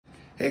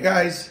Hey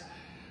guys,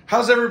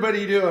 how's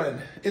everybody doing?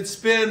 It's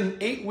been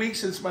 8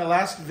 weeks since my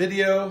last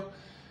video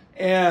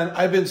and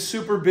I've been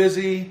super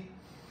busy.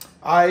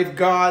 I've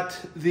got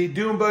the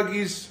dune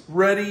buggies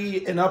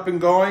ready and up and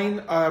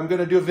going. I'm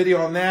gonna do a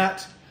video on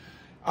that.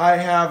 I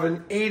have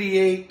an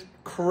 88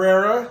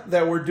 Carrera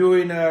that we're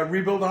doing a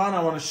rebuild on.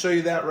 I wanna show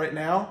you that right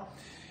now.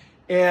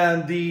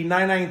 And the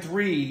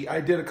 993,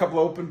 I did a couple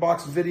of open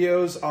box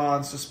videos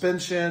on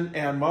suspension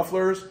and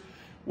mufflers.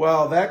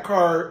 Well, that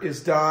car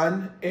is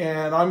done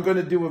and I'm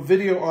gonna do a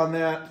video on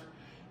that.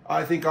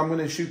 I think I'm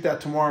gonna shoot that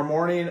tomorrow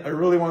morning. I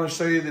really wanna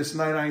show you this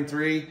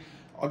 993.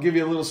 I'll give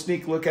you a little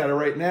sneak look at it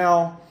right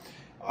now.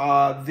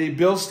 The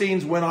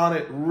Bilsteins went on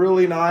it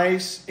really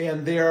nice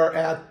and they are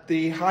at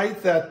the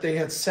height that they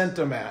had sent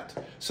them at.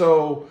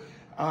 So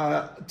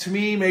to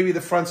me, maybe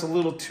the front's a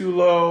little too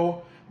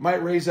low.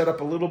 Might raise that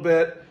up a little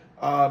bit.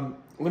 Let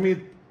me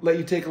let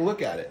you take a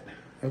look at it.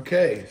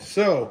 Okay,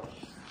 so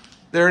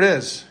there it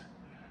is.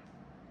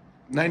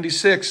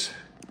 96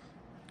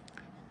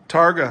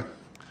 Targa.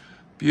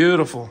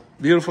 Beautiful,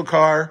 beautiful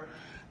car.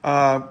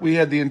 We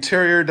had the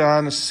interior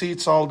done, the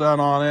seats all done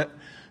on it.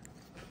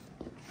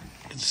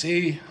 You can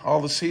see all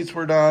the seats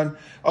were done.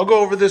 I'll go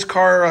over this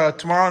car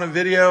tomorrow in a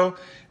video.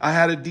 I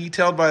had it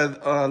detailed by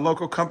a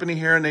local company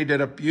here and they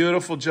did a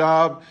beautiful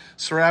job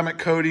ceramic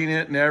coating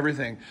it and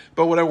everything.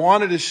 But what I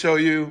wanted to show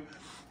you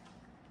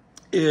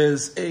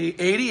is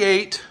a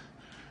 88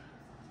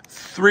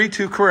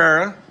 3.2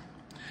 Carrera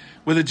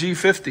with a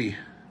G50.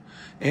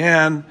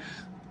 And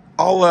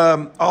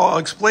I'll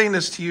explain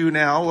this to you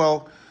now.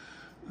 Well,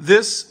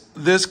 this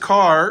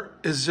car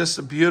is just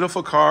a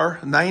beautiful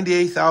car,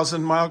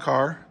 98,000 mile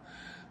car.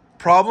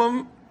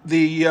 Problem,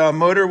 the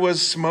motor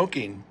was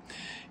smoking.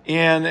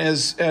 And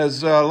as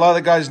a lot of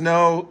the guys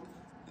know,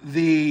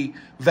 the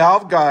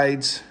valve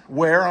guides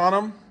wear on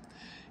them.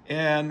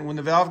 And when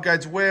the valve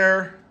guides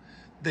wear,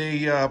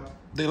 they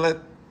let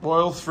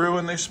oil through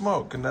and they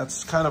smoke. And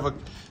that's kind of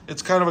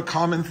a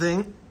common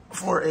thing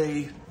for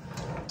a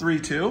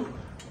 3.2.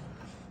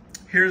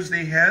 Here's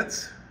the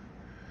heads.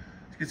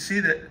 You can see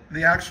that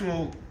the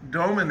actual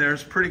dome in there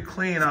is pretty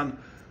clean on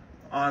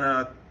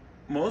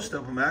most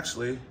of them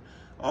actually.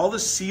 All the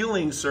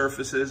sealing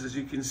surfaces, as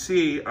you can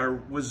see,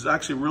 was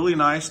actually really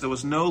nice. There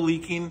was no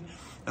leaking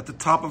at the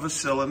top of a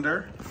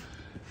cylinder.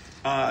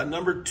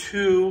 Number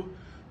 2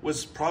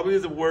 was probably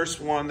the worst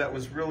one that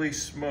was really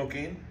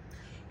smoking.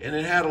 And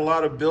it had a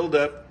lot of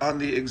buildup on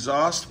the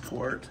exhaust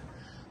port.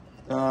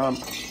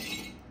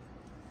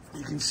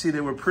 You can see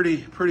they were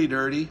pretty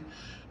dirty.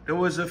 There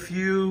was a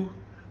few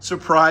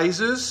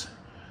surprises.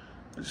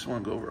 I just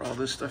want to go over all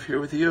this stuff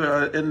here with you.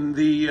 And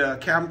the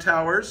cam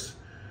towers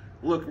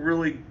look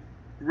really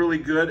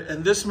good.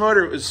 And this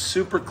motor is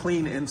super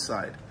clean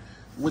inside,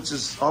 which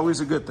is always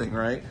a good thing,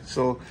 right?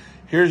 So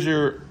here's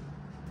your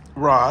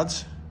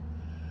rods.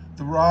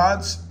 The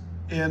rods,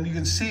 and you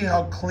can see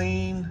how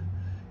clean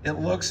it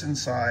looks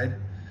inside.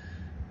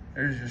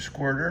 There's your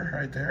squirter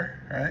right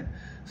there, right?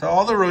 So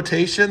all the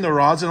rotation, the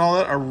rods and all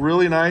that are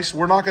really nice.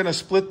 We're not gonna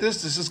split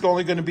this. This is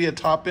only gonna be a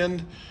top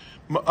end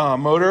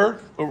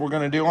motor, what we're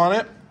gonna do on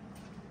it.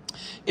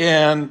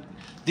 And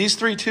these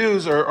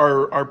 3.2s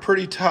are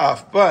pretty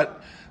tough,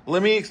 but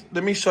let me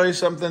show you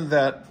something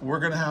that we're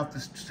gonna have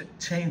to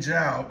change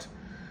out.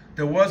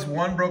 There was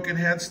one broken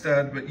head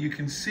stud, but you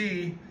can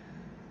see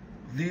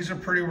these are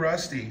pretty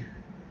rusty.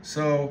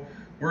 So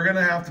we're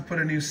gonna have to put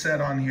a new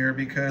set on here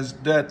because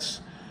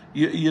that's,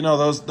 you know,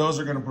 those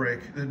are gonna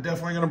break. They're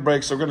definitely gonna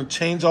break, so we're gonna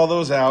change all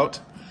those out.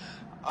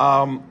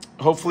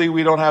 Hopefully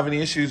we don't have any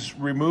issues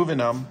removing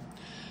them.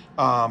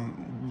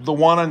 The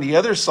one on the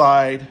other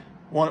side,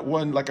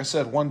 one like I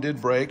said, one did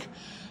break.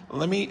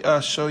 Let me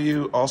show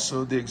you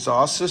also the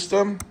exhaust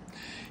system.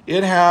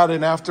 It had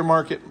an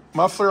aftermarket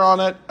muffler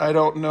on it. I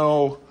don't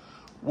know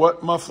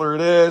what muffler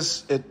it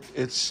is.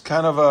 It's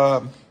kind of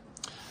a,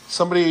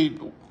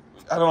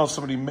 I don't know if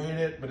somebody made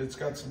it, but it's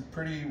got some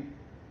pretty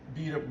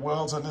beat up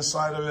welds on this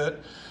side of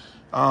it.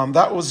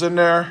 That was in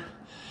there.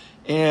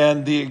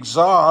 And the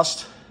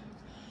exhaust,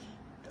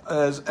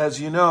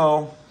 as you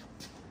know,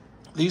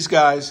 these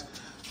guys,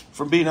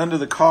 from being under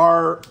the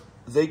car,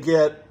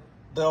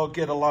 they'll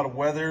get a lot of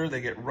weather,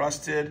 they get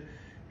rusted,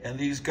 and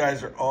these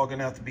guys are all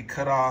gonna have to be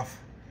cut off.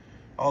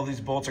 All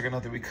these bolts are gonna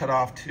have to be cut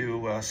off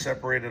to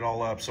separate it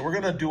all up. So we're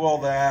gonna do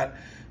all that.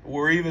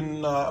 We're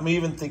even, I'm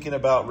even thinking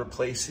about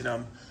replacing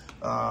them.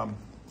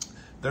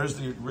 There's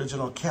the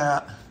original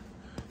Cat,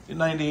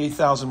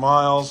 98,000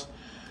 miles.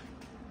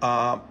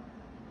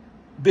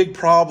 Big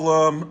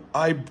problem,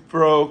 I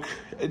broke,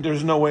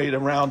 there's no way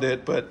around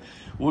it, but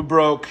we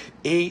broke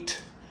 8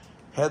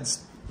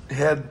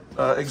 head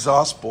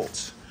exhaust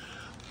bolts.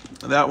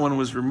 That one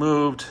was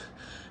removed.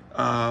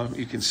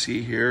 You can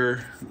see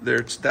here,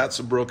 that's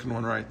a broken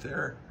one right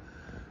there.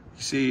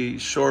 You see,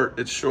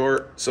 it's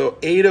short. So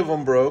 8 of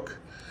them broke.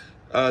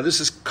 This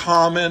is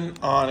common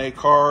on a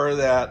car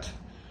that,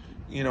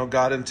 you know,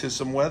 got into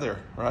some weather,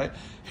 right?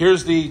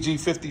 Here's the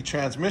G50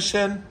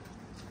 transmission.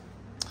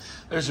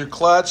 There's your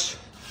clutch.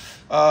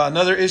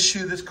 Another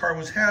issue this car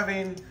was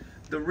having,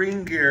 the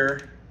ring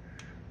gear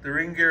The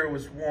ring gear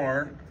was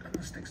worn. Oh,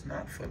 this thing's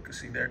not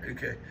focusing there.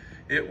 Okay.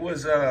 It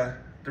was, the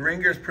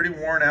ring gear is pretty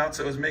worn out,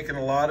 so it was making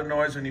a lot of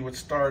noise when you would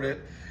start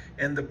it.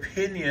 And the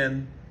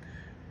pinion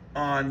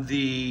on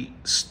the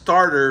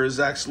starter is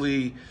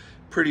actually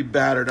pretty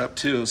battered up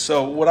too.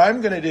 So what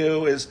I'm gonna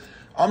do is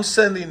I'm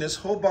sending this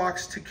whole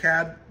box to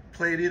CAD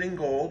plated in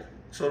gold,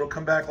 so it'll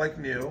come back like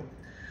new.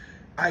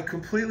 I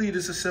completely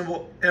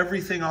disassemble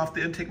everything off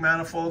the intake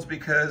manifolds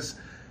because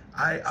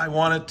I'm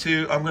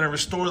gonna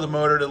restore the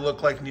motor to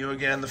look like new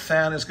again. The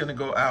fan is gonna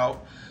go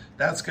out.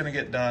 That's gonna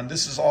get done.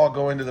 This is all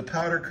going to the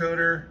powder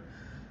coater.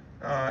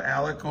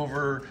 Alec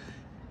over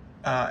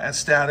at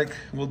Static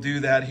will do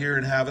that here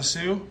in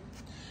Havasu.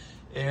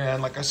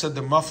 And like I said,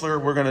 the muffler,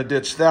 we're gonna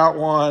ditch that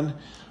one.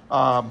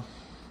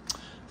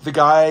 The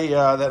guy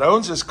that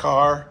owns this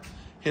car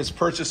has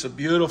purchased a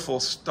beautiful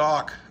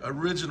stock,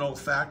 original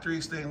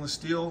factory stainless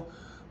steel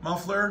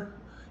muffler.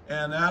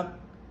 And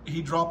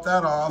he dropped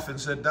that off and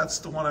said, that's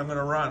the one I'm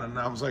gonna run. And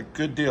I was like,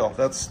 good deal,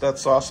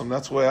 that's awesome.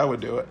 That's the way I would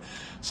do it.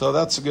 So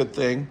that's a good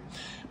thing.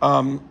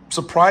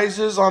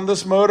 Surprises on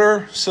this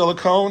motor,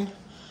 silicone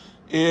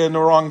in the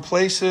wrong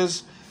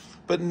places,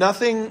 but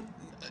nothing,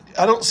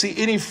 I don't see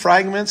any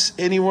fragments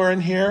anywhere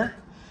in here.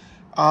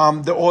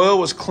 The oil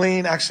was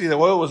clean. Actually, the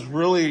oil was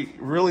really,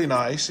 really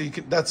nice. So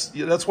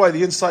that's why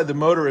the inside of the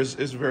motor is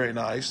very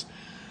nice.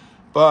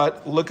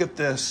 But look at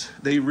this.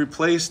 They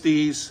replaced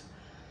these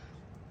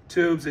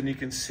tubes and you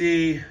can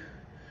see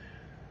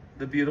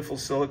the beautiful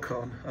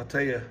silicone. I'll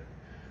tell you,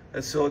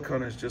 that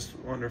silicone is just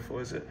wonderful,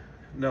 is it?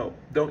 No,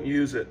 don't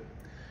use it.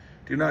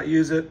 Do not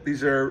use it.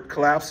 These are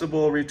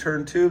collapsible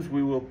return tubes.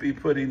 We will be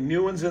putting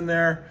new ones in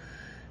there.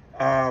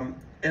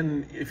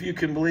 And if you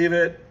can believe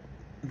it,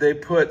 they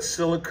put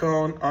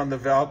silicone on the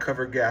valve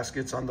cover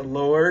gaskets on the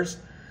lowers,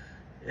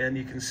 and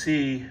you can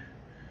see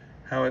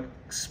how it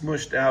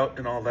smushed out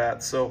and all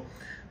that. So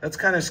that's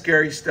kind of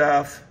scary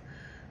stuff.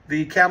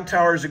 The cam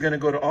towers are going to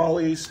go to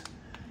Ollie's,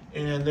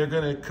 and they're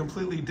going to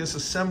completely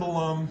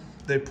disassemble them.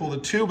 They pull the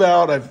tube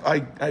out.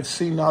 I've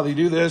seen how they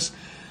do this.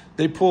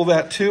 They pull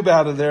that tube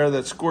out of there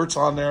that squirts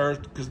on there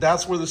because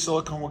that's where the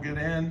silicone will get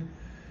in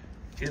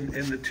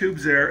the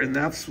tubes there, and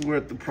that's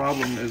what the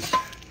problem is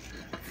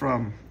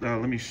from.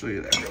 Let me show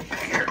you that real quick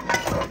here.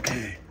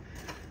 Okay,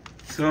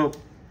 so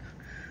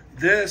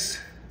this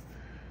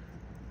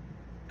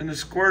and the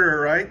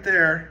squirter right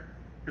there,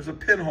 there's a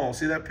pinhole.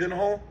 See that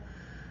pinhole?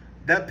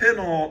 That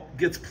pinhole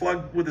gets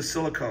plugged with the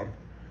silicone.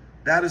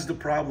 That is the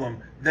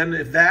problem. Then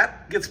if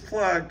that gets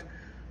plugged,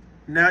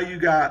 now you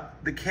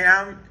got the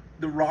cam,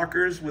 the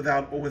rockers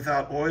without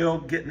oil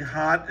getting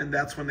hot, and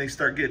that's when they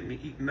start getting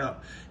eaten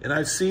up. And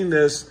I've seen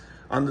this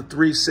on the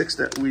 3.6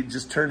 that we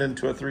just turned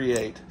into a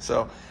 3.8.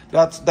 So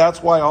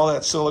that's why all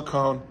that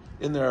silicone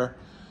in there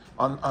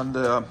on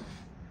the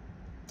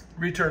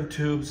return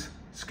tubes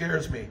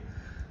scares me.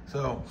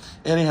 So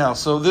anyhow,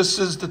 so this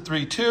is the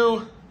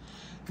 3.2.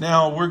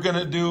 Now we're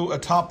gonna do a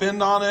top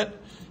end on it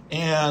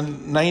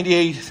and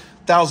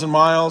 98,000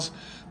 miles.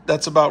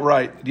 That's about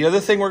right. The other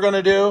thing we're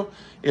gonna do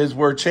is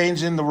we're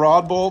changing the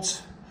rod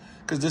bolts,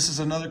 because this is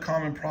another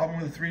common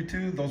problem with the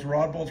 3.2, those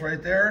rod bolts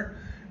right there.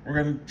 We're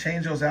gonna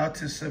change those out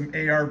to some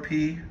ARP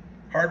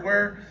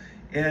hardware.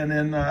 And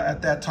then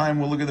at that time,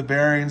 we'll look at the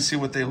bearings, see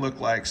what they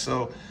look like.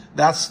 So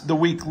that's the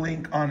weak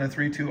link on a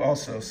 3.2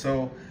 also.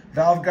 So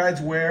valve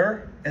guides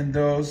wear, and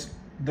those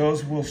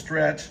will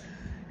stretch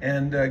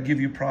and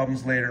give you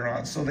problems later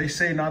on. So they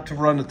say not to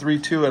run the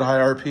 3.2 at high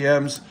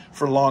RPMs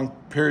for long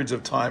periods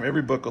of time.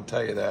 Every book will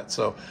tell you that.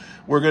 So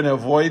we're gonna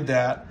avoid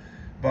that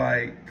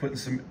by putting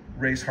some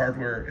race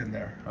hardware in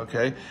there,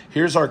 okay?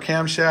 Here's our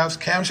camshafts.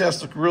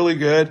 Camshafts look really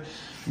good.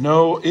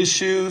 No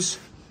issues,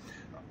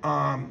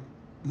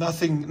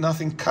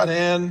 nothing cut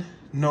in,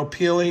 no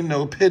peeling,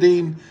 no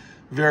pitting,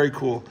 very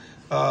cool.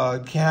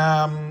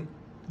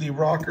 The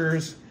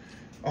rockers,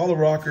 all the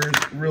rockers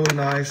really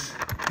nice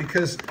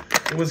because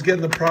it was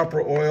getting the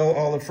proper oil.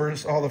 All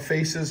the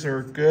faces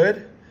are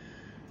good.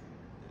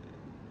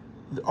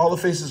 All the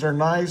faces are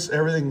nice,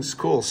 everything's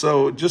cool.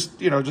 So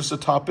just a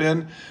top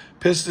end,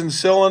 piston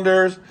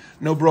cylinders,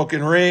 no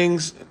broken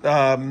rings,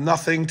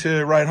 nothing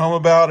to write home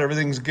about,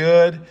 everything's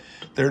good.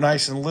 They're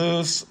nice and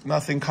loose,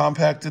 nothing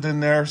compacted in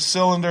there.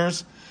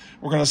 Cylinders,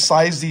 we're gonna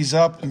size these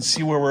up and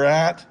see where we're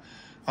at.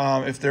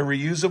 If they're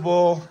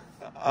reusable,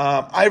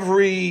 I've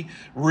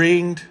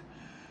re-ringed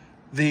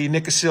the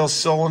Nicosil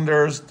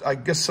cylinders. I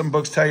guess some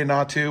books tell you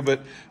not to,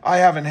 but I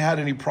haven't had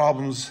any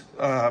problems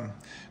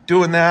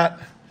doing that.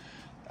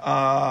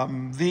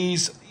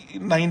 These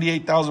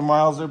 98,000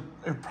 miles,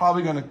 they're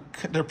probably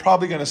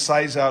gonna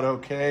size out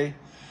okay.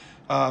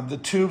 The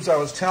tubes I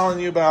was telling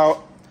you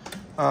about,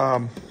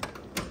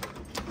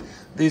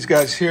 these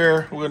guys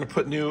here, we're gonna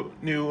put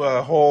new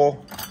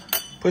hole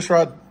push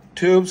rod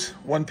tubes,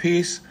 one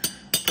piece,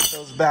 put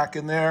those back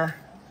in there,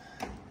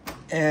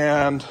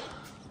 and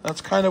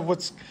that's kind of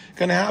what's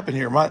gonna happen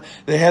here.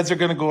 The heads are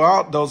gonna go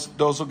out, those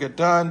will get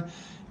done.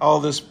 All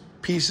this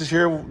pieces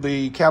here,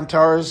 the cam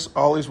towers,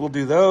 Ollie's will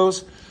do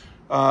those.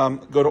 Go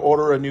to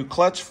order a new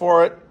clutch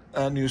for it,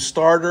 a new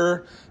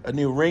starter, a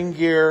new ring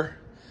gear,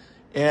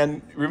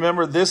 And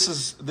remember, this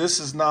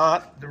is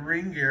not the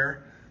ring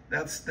gear.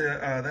 That's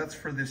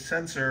for the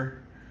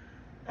sensor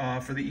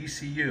for the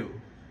ECU.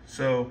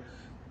 So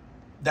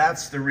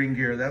that's the ring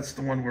gear. That's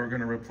the one we're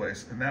going to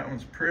replace, and that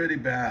one's pretty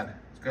bad.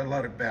 It's got a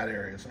lot of bad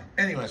areas on.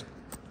 Anyways,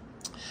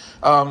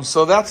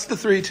 so that's the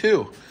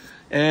 3.2,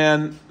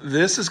 and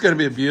this is going to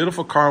be a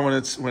beautiful car when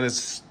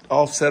it's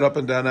all set up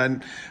and done.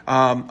 And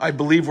I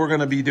believe we're going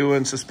to be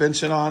doing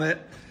suspension on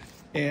it,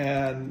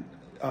 and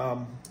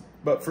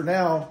but for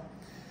now,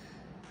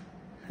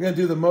 we're going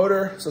to do the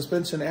motor,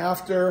 suspension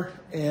after,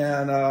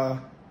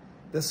 and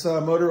this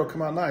motor will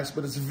come out nice.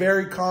 But it's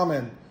very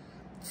common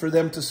for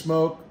them to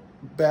smoke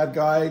bad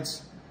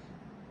guides.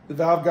 The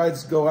valve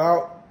guides go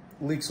out,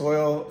 leaks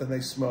oil, and they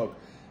smoke.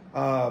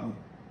 Then,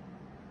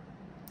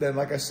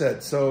 like I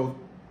said, so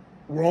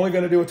we're only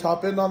going to do a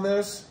top end on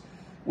this,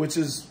 which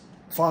is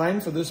fine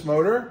for this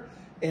motor.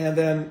 And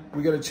then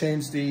we got to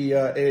change the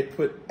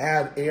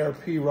add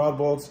ARP rod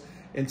bolts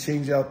and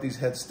change out these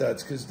head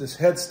studs, because this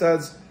head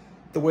studs,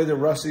 the way they're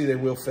rusty, they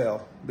will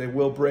fail. They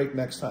will break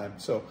next time.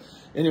 So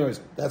anyways,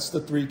 that's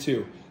the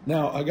 3.2.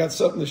 Now I got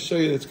something to show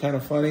you that's kind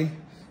of funny.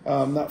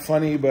 Not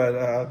funny,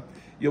 but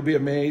you'll be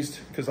amazed,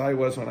 because I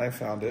was when I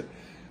found it.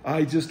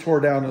 I just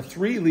tore down a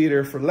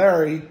 3-liter for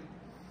Larry,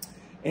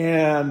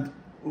 and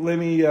let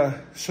me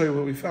show you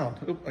what we found.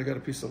 Oop, I got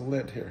a piece of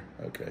lint here.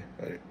 Okay,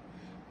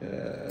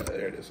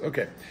 there it is.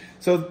 Okay,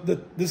 so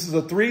this is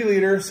a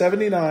 3-liter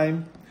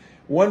 79,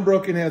 one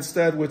broken head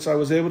stud, which I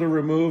was able to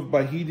remove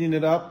by heating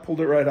it up, pulled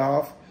it right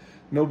off.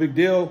 No big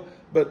deal,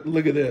 but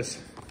look at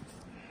this.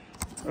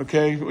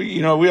 Okay,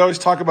 we always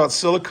talk about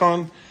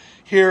silicone.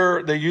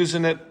 Here, they're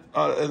using it,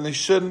 and they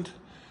shouldn't.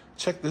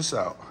 Check this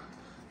out,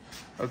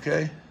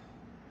 okay?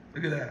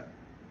 Look at that.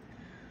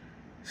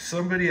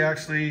 Somebody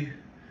actually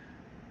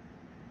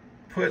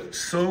put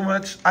so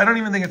much, I don't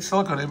even think it's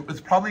silicone.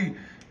 It's probably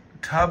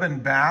tub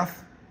and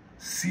bath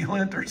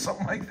sealant or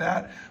something like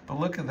that. But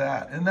look at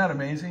that. Isn't that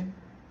amazing?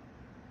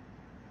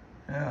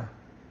 Yeah.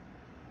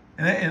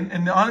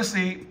 And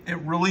honestly, it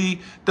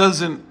really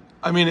doesn't,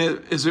 I mean,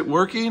 is it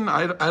working?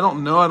 I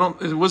don't know.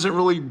 It wasn't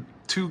really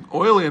too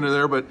oily under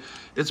there, but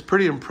it's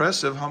pretty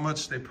impressive how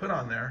much they put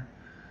on there.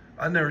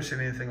 I've never seen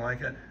anything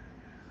like it.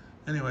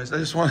 Anyways, I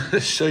just wanted to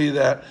show you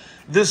that.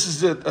 This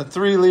is a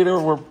 3-liter.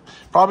 We're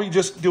probably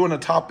just doing a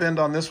top end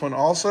on this one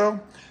also.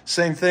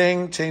 Same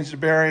thing, change the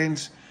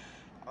bearings.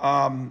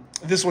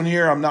 This one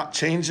here, I'm not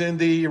changing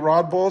the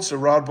rod bolts. The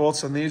rod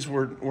bolts on these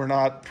were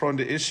not prone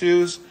to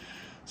issues.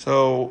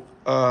 So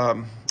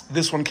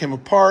this one came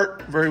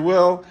apart very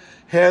well.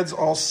 Heads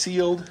all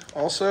sealed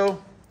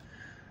also.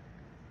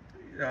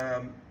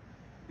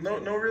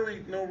 No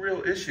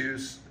real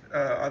issues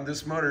on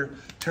this motor.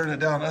 Turn it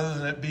down, other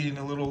than it being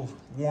a little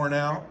worn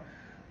out.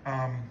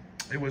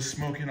 It was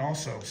smoking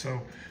also. So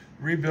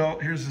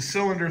rebuilt. Here's the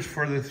cylinders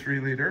for the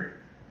 3-liter.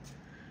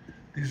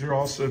 These are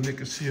also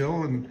Nika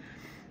seal, and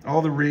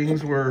all the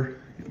rings were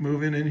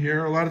moving in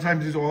here. A lot of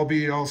times these will all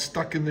be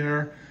stuck in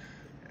there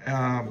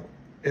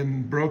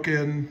and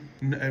broken.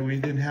 We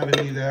didn't have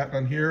any of that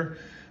on here.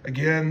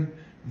 Again,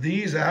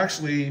 these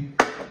actually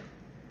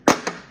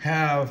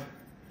have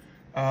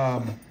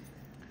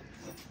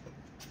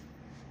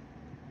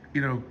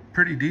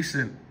pretty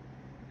decent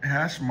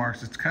hash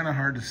marks. It's kind of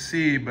hard to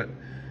see, but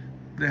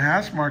the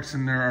hash marks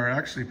in there are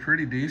actually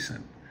pretty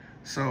decent.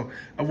 So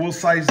we'll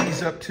size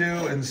these up too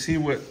and see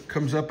what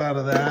comes up out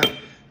of that,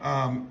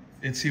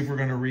 and see if we're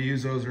going to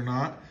reuse those or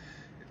not.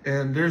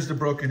 And there's the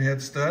broken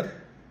head stud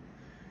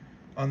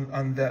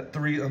on the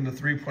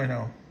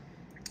 3.0.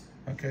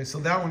 Okay, so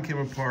that one came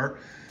apart.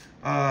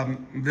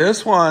 This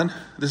is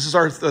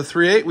the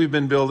 3.8 we've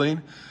been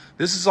building.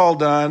 This is all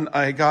done.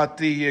 I got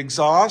the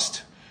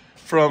exhaust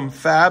from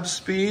Fab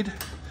Speed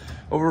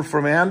over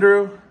from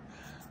Andrew.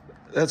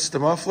 That's the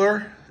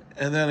muffler,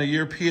 and then a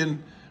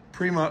European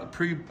pre-pipe,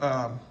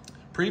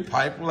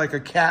 like a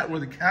cat,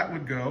 where the cat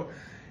would go,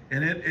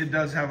 and it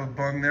does have a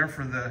bung there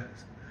for the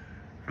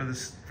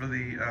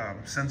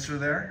sensor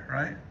there,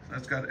 right?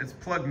 It's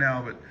plugged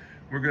now, but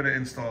we're going to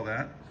install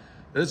that.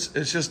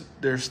 It's just,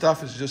 their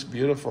stuff is just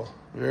beautiful,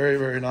 very,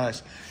 very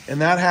nice,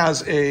 and that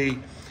has a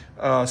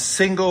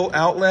single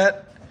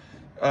outlet.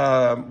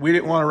 We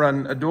didn't want to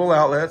run a dual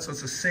outlet, so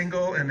it's a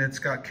single, and it's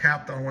got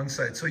capped on one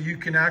side. So you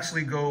can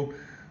actually go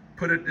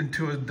put it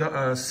into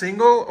a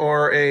single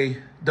or a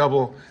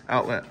double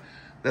outlet.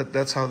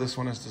 That's how this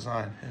one is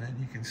designed. And then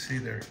you can see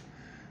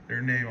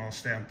their name all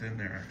stamped in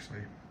there,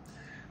 actually.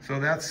 So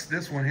that's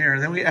this one here.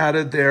 And then we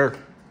added their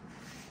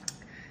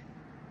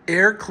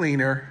air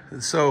cleaner.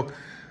 So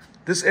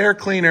this air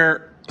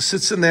cleaner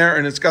sits in there,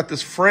 and it's got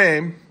this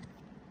frame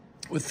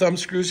with thumb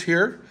screws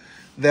here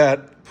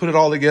that put it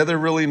all together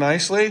really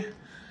nicely,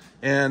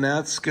 and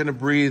that's going to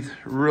breathe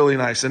really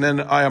nice. And then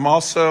I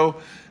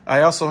also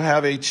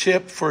have a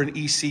chip for an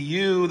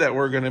ECU that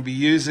we're going to be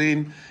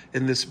using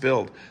in this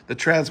build. The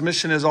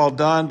transmission is all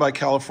done by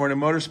California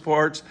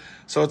Motorsports,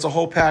 so it's a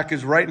whole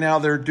package. Right now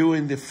they're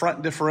doing the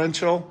front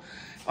differential.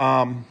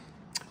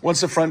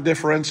 Once the front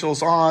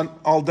differential's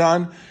all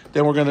done,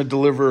 then we're going to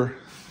deliver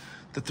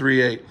the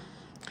 3.8.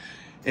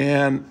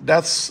 And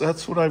that's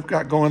what I've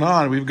got going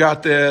on. We've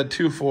got the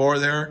 2.4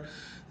 there.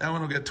 That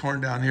one will get torn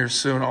down here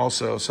soon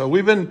also. So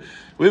we've been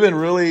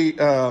really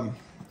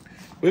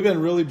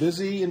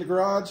busy in the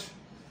garage.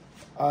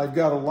 I've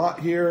got a lot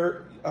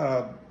here.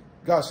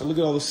 Gosh, look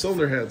at all the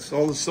cylinder heads.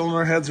 All the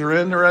cylinder heads are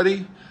in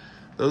already.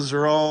 Those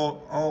are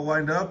all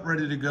lined up,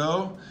 ready to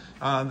go.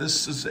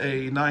 This is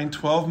a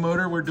 912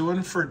 motor we're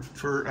doing for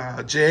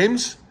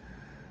James.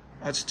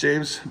 That's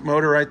James'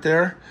 motor right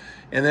there.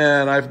 And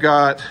then I've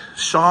got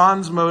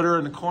Sean's motor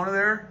in the corner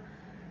there.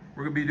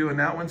 We're gonna be doing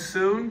that one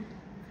soon.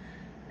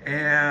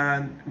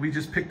 And we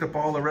just picked up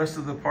all the rest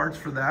of the parts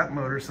for that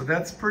motor. So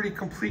that's pretty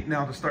complete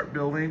now to start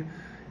building.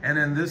 And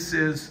then this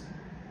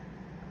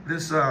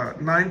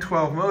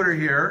 912 motor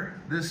here.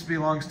 This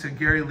belongs to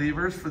Gary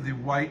Levers for the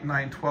white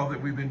 912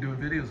 that we've been doing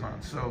videos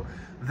on. So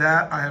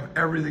that I have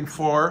everything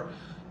for.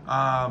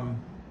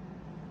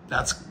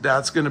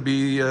 That's gonna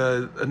be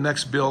a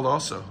next build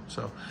also.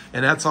 So,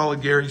 and that's all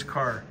of Gary's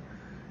car.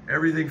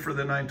 Everything for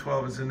the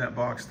 912 is in that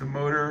box. The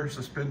motor,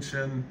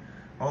 suspension,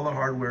 all the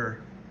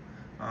hardware,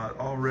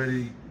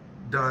 already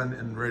done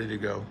and ready to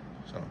go.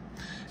 So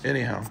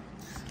anyhow,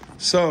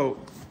 so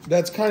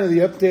that's kind of the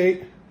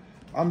update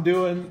I'm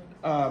doing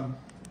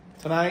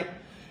tonight.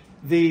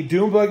 The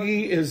dune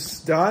buggy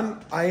is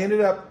done.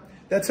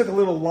 That took a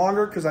little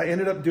longer because I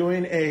ended up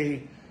doing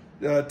a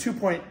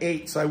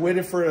 2.8. So I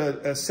waited for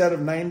a set of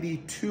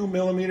 92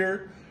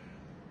 millimeter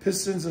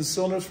pistons and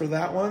cylinders for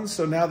that one.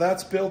 So now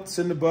that's built, it's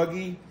in the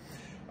buggy.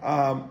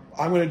 I'm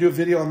gonna do a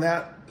video on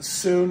that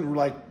soon,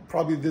 like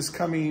probably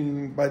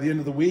by the end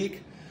of the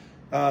week.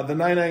 The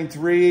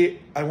 993,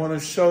 I wanna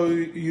show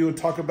you and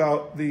talk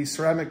about the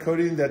ceramic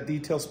coating that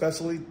Detail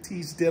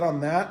Specialties did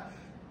on that.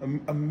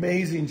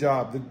 Amazing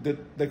job.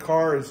 The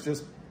car is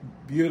just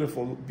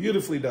beautiful,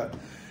 beautifully done.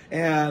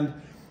 And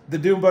the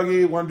dune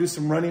buggy, want to do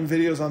some running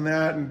videos on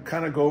that and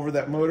kind of go over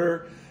that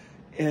motor.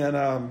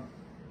 And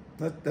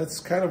that's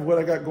kind of what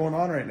I got going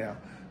on right now.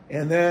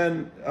 And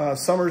then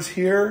summer's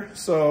here,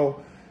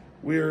 so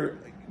we're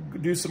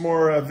do some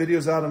more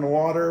videos out on the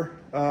water.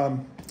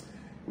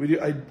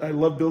 I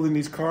love building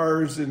these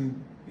cars,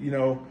 and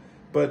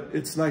but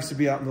it's nice to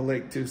be out in the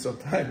lake too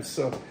sometimes.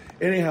 So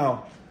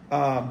anyhow,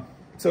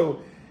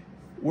 so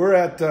we're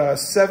at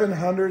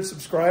 700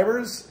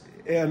 subscribers,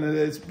 and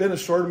it's been a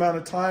short amount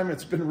of time.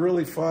 It's been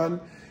really fun,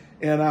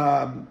 and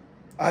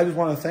I just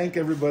want to thank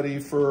everybody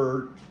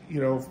for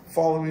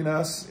following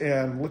us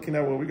and looking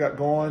at what we got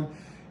going.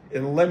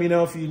 And let me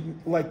know if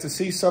you'd like to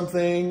see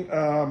something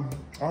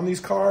on these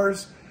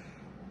cars,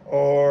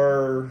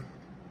 or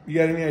you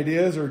got any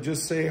ideas, or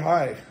just say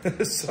hi.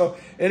 So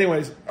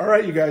anyways, all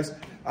right, you guys,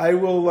 I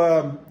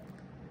will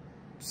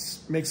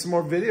make some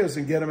more videos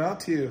and get them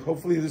out to you,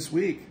 hopefully this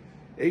week.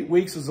 8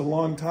 weeks is a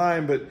long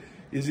time, but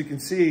as you can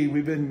see,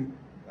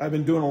 I've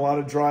been doing a lot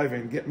of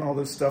driving, getting all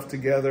this stuff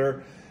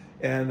together,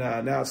 and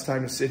now it's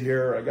time to sit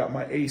here. I got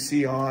my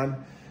AC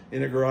on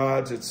in the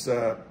garage. It's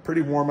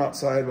pretty warm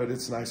outside, but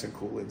it's nice and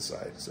cool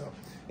inside. So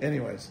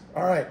anyways,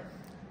 all right,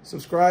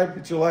 subscribe,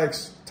 hit your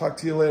likes. Talk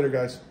to you later,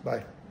 guys.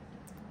 Bye.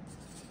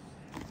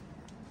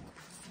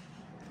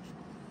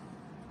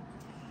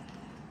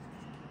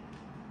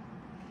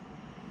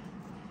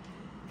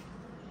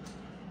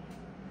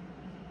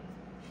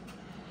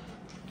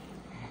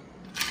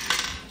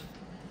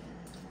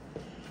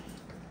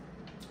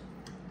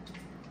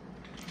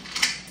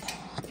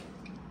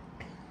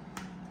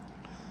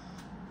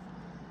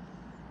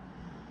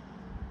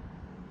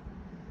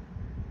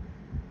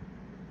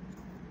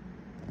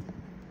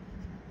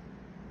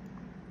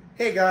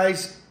 Hey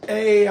guys,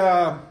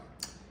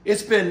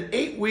 it's been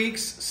 8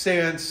 weeks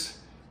since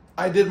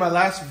I did my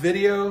last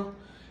video,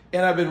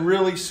 and I've been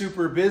really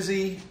super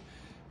busy.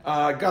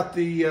 Got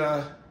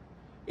the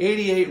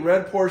 88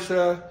 red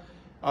Porsche.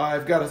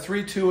 I've got a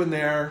 3.2 in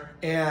there,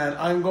 and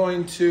I'm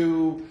going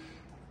to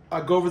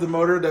go over the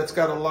motor that's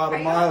got a lot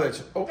of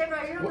mileage. Oh, Dave,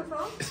 are you on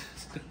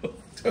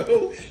the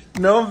phone?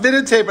 No, I'm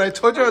videotaping. I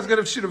told you I was going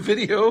to shoot a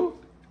video.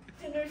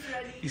 Dinner's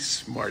ready. You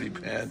smarty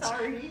pants.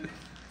 Sorry.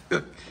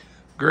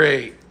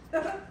 Great.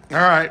 All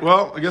right,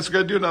 well, I guess we're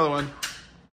going to do another one.